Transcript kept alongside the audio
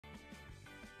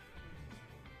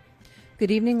Good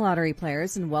evening, lottery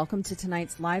players, and welcome to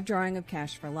tonight's live drawing of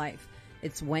Cash for Life.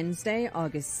 It's Wednesday,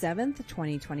 August 7th,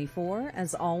 2024.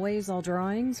 As always, all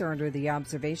drawings are under the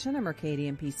observation of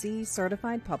Mercadian PC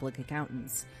certified public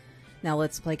accountants. Now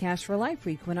let's play Cash for Life,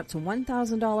 where you can win up to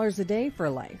 $1,000 a day for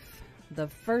life. The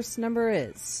first number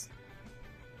is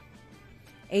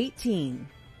 18.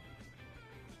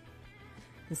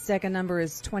 The second number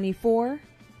is 24.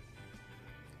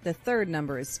 The third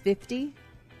number is 50.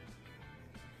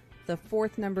 The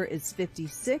fourth number is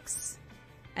 56,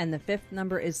 and the fifth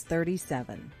number is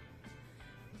 37.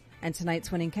 And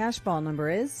tonight's winning cash ball number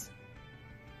is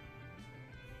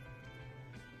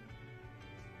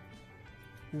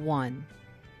 1.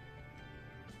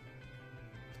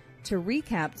 To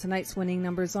recap, tonight's winning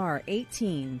numbers are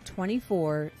 18,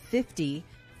 24, 50,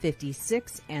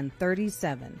 56, and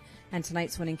 37. And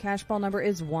tonight's winning cash ball number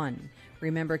is 1.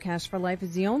 Remember, Cash for Life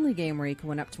is the only game where you can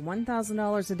win up to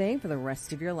 $1,000 a day for the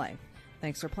rest of your life.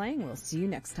 Thanks for playing. We'll see you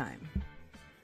next time.